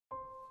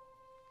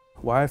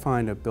why I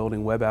find that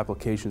building web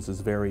applications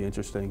is very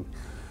interesting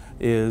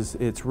is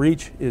its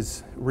reach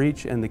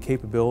and the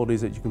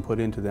capabilities that you can put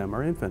into them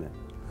are infinite.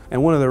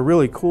 And one of the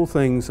really cool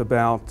things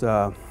about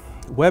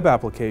web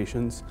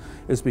applications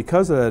is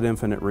because of that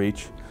infinite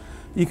reach,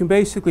 you can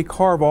basically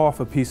carve off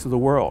a piece of the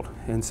world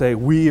and say,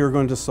 we are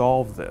going to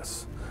solve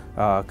this.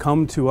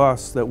 Come to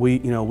us that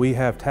we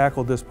have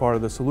tackled this part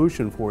of the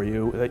solution for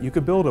you that you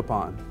could build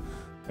upon.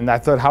 And I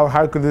thought, how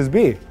hard could this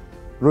be?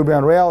 Ruby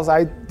on Rails,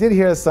 I did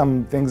hear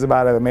some things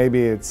about it.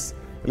 Maybe it's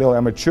a little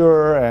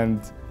immature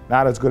and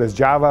not as good as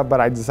Java,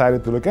 but I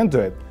decided to look into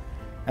it.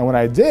 And when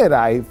I did,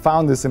 I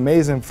found this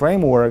amazing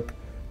framework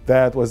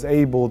that was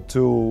able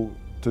to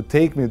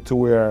take me to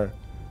where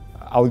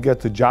I would get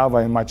to Java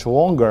in much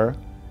longer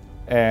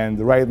and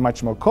write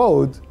much more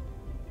code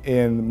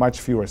in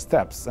much fewer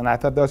steps. And I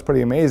thought that was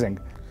pretty amazing.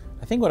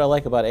 I think what I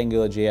like about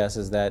AngularJS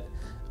is that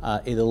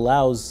it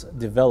allows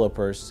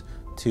developers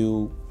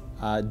to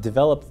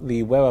develop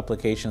the web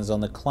applications on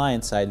the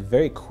client side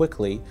very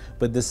quickly,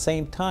 but at the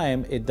same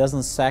time it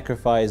doesn't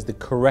sacrifice the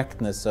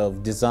correctness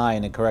of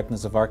design and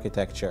correctness of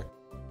architecture.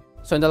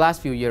 So in the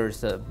last few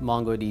years,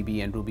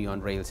 MongoDB and Ruby on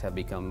Rails have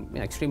become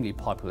extremely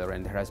popular,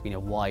 and there has been a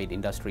wide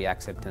industry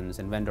acceptance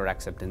and vendor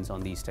acceptance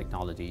on these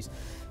technologies.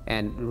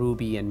 And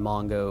Ruby and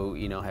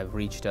Mongo, have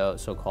reached a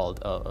so-called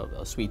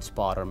a sweet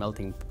spot or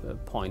melting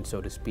point, so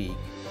to speak.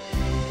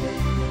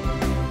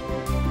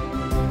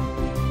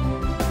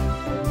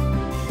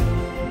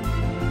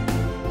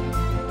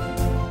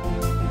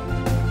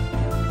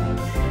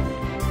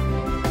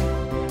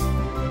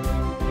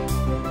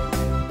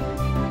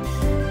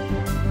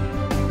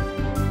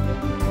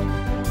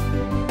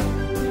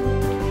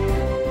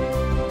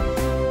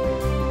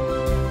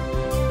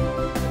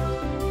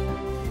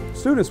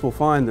 Students will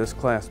find this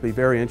class to be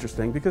very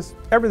interesting because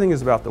everything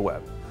is about the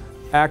web.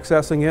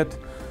 Accessing it,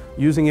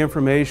 using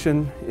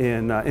information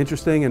in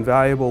interesting and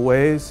valuable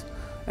ways,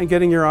 and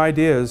getting your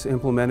ideas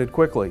implemented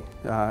quickly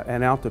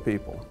and out to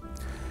people.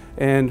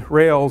 And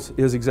Rails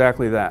is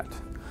exactly that.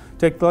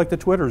 Take like the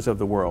Twitters of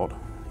the world.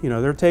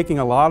 They're taking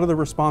a lot of the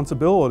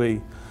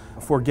responsibility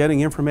for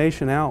getting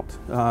information out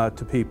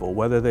to people,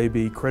 whether they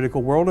be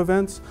critical world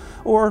events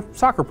or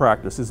soccer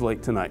practice is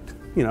late tonight.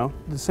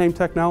 The same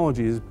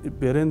technology is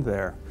bit in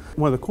there.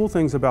 One of the cool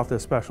things about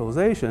this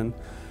specialization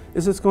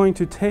is it's going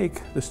to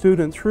take the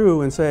student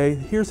through and say,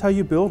 here's how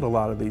you build a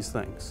lot of these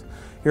things.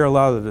 Here are a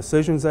lot of the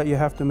decisions that you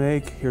have to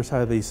make. Here's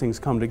how these things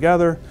come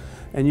together.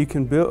 And you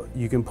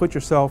can put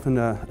yourself in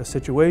a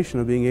situation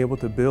of being able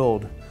to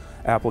build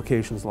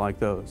applications like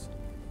those.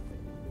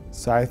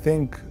 So I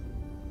think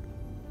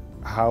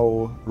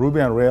how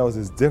Ruby on Rails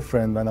is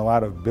different than a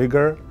lot of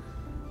bigger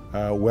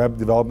web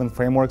development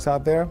frameworks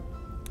out there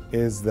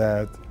is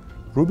that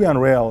Ruby on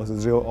Rails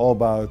is really all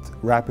about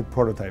rapid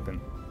prototyping.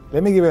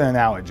 Let me give you an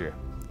analogy.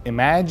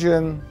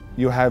 Imagine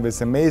you have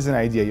this amazing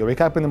idea. You wake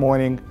up in the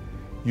morning,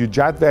 you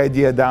jot the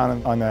idea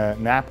down on a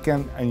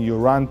napkin, and you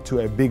run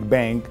to a big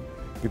bank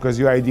because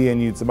your idea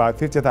needs about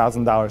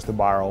 $50,000 to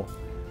borrow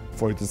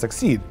for it to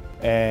succeed.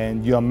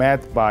 And you're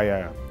met by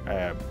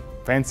a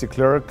fancy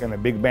clerk in a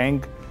big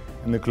bank,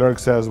 and the clerk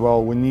says,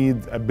 well, we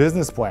need a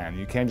business plan.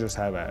 You can't just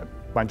have a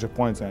bunch of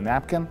points on a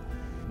napkin.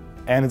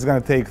 And it's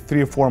going to take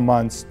 3 or 4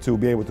 months to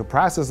be able to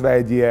process the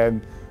idea,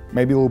 and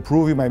maybe it will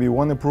approve you, maybe it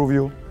won't approve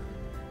you.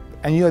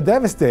 And you're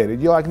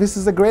devastated. You're like, this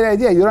is a great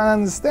idea, you don't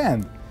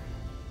understand.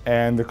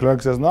 And the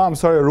clerk says, no, I'm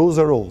sorry, rules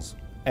are rules.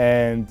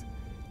 And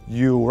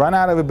you run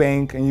out of a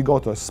bank and you go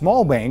to a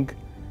small bank,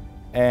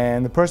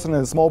 and the person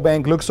in the small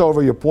bank looks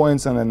over your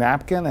points on a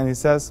napkin and he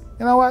says,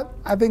 you know what,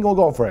 I think we'll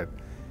go for it.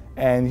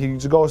 And he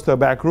just goes to a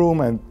back room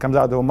and comes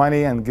out with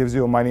money and gives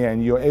you money,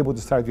 and you're able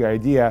to start your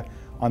idea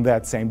on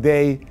that same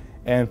day.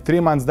 And 3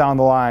 months down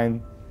the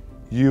line,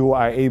 you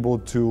are able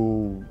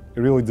to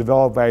really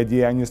develop the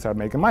idea and you start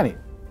making money.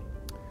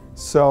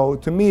 So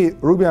to me,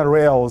 Ruby on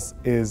Rails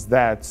is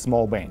that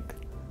small bank,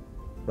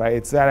 right?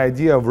 It's that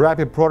idea of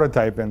rapid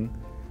prototyping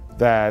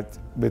that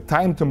the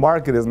time to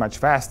market is much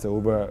faster.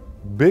 With a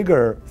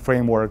bigger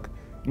framework,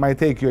 it might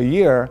take you a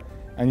year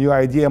and your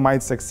idea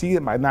might succeed,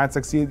 it might not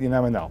succeed, you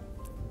never know.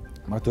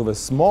 But with a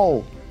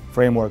small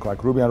framework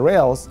like Ruby on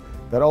Rails,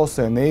 that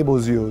also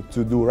enables you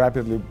to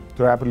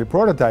rapidly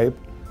prototype,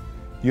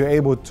 you're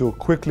able to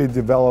quickly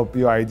develop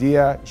your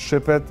idea,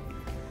 ship it.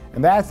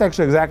 And that's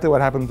actually exactly what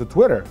happened to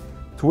Twitter.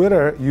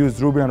 Twitter used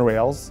Ruby on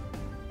Rails,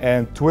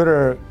 and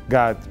Twitter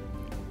got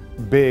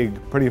big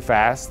pretty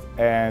fast,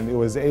 and it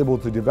was able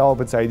to develop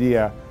its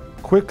idea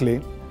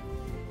quickly.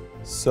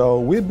 So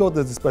we built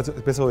the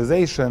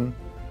specialization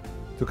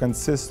to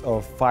consist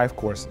of 5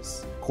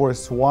 courses.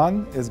 Course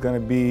 1 is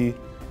going to be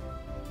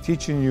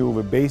teaching you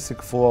the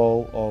basic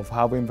flow of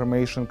how the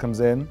information comes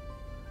in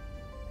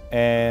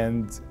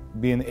and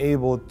being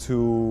able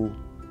to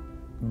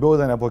build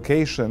an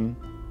application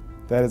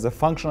that is a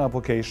functional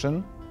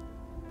application.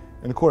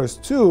 In course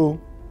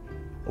 2,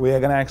 we are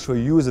going to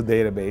actually use a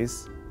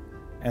database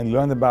and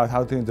learn about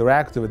how to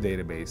interact with a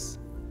database.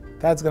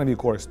 That's going to be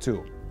course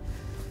 2.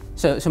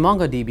 So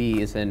MongoDB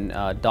is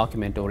a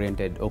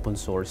document-oriented open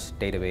source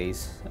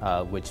database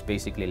which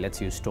basically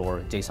lets you store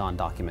JSON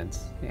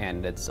documents,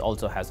 and it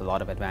also has a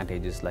lot of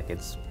advantages, like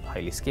it's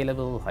highly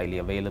scalable, highly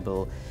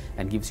available,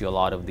 and gives you a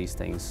lot of these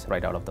things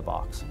right out of the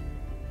box.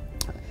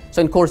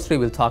 So in course 3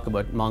 we'll talk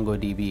about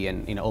MongoDB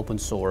and open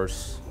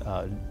source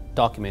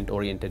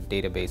document-oriented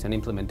database and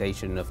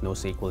implementation of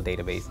NoSQL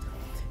database.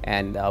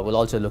 And we'll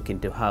also look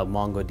into how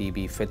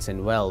MongoDB fits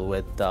in well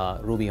with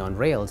Ruby on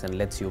Rails and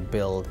lets you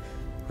build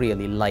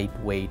really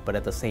lightweight, but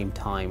at the same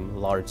time,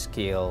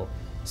 large-scale,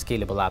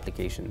 scalable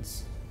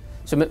applications.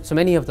 So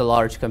many of the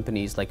large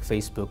companies like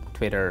Facebook,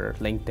 Twitter,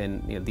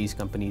 LinkedIn, these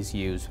companies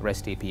use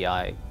REST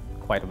API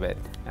quite a bit,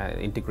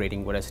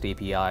 integrating REST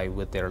API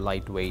with their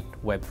lightweight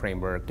web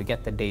framework to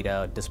get the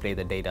data, display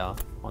the data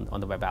on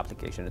the web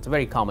application. It's a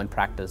very common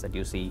practice that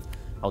you see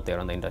out there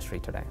in the industry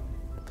today.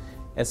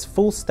 As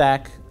full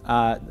stack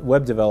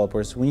web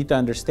developers, we need to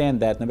understand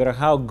that no matter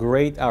how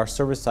great our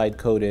server-side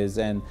code is,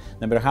 and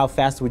no matter how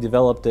fast we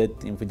developed it,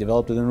 if we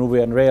developed it in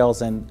Ruby on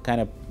Rails and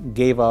kind of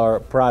gave our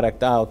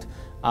product out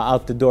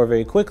the door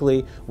very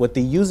quickly, what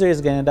the user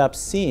is going to end up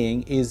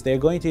seeing is they're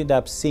going to end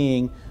up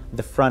seeing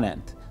the front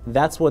end.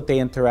 That's what they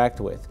interact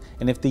with.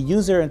 And if the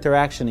user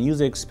interaction and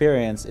user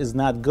experience is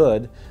not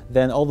good,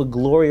 then all the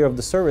glory of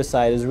the server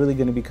side is really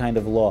going to be kind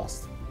of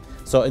lost.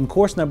 So in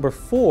course number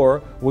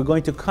 4, we're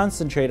going to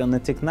concentrate on the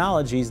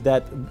technologies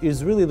that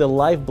is really the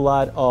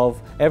lifeblood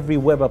of every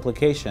web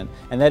application,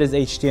 and that is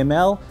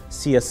HTML,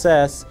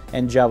 CSS,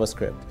 and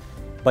JavaScript.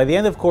 By the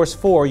end of course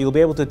 4, you'll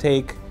be able to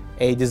take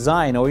a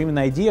design or even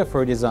an idea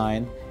for a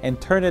design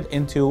and turn it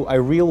into a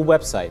real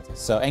website.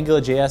 So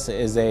AngularJS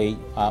is a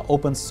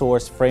open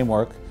source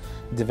framework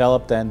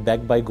developed and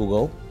backed by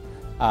Google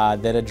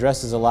that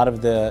addresses a lot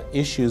of the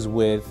issues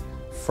with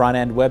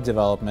front-end web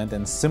development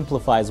and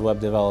simplifies web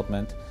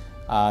development,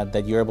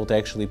 that you're able to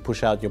actually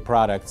push out your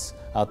products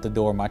out the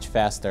door much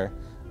faster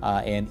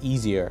and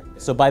easier.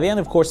 So by the end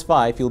of course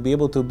 5, you'll be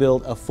able to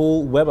build a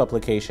full web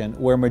application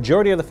where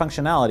majority of the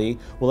functionality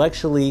will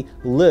actually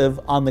live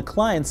on the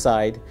client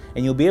side,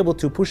 and you'll be able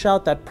to push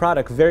out that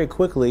product very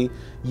quickly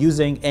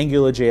using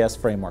AngularJS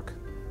framework.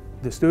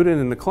 The student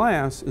in the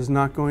class is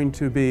not going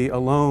to be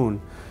alone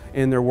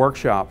in their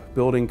workshop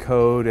building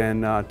code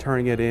and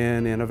turning it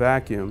in a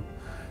vacuum.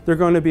 They're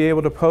going to be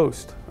able to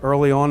post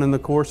early on in the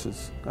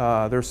courses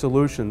their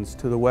solutions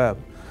to the web.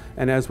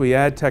 And as we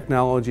add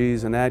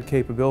technologies and add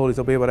capabilities,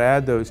 they'll be able to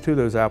add those to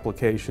those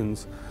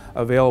applications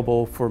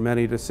available for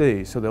many to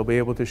see. So they'll be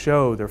able to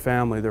show their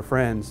family, their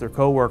friends, their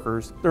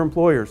coworkers, their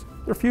employers,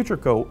 their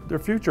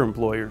future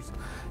employers,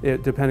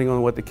 depending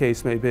on what the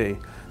case may be.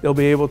 They'll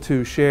be able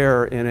to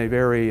share in a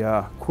very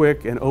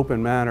quick and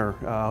open manner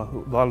a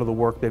lot of the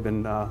work they've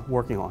been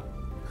working on.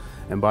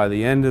 And by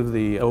the end of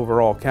the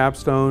overall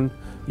capstone,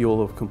 you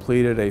will have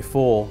completed a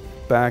full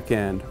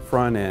back-end,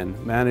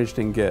 front-end, managed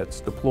in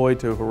Gits, deployed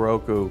to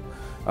Heroku,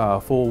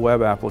 full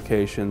web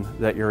application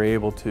that you're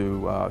able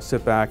to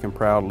sit back and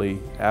proudly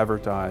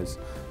advertise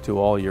to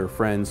all your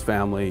friends,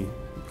 family,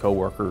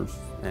 coworkers,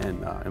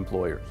 and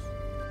employers.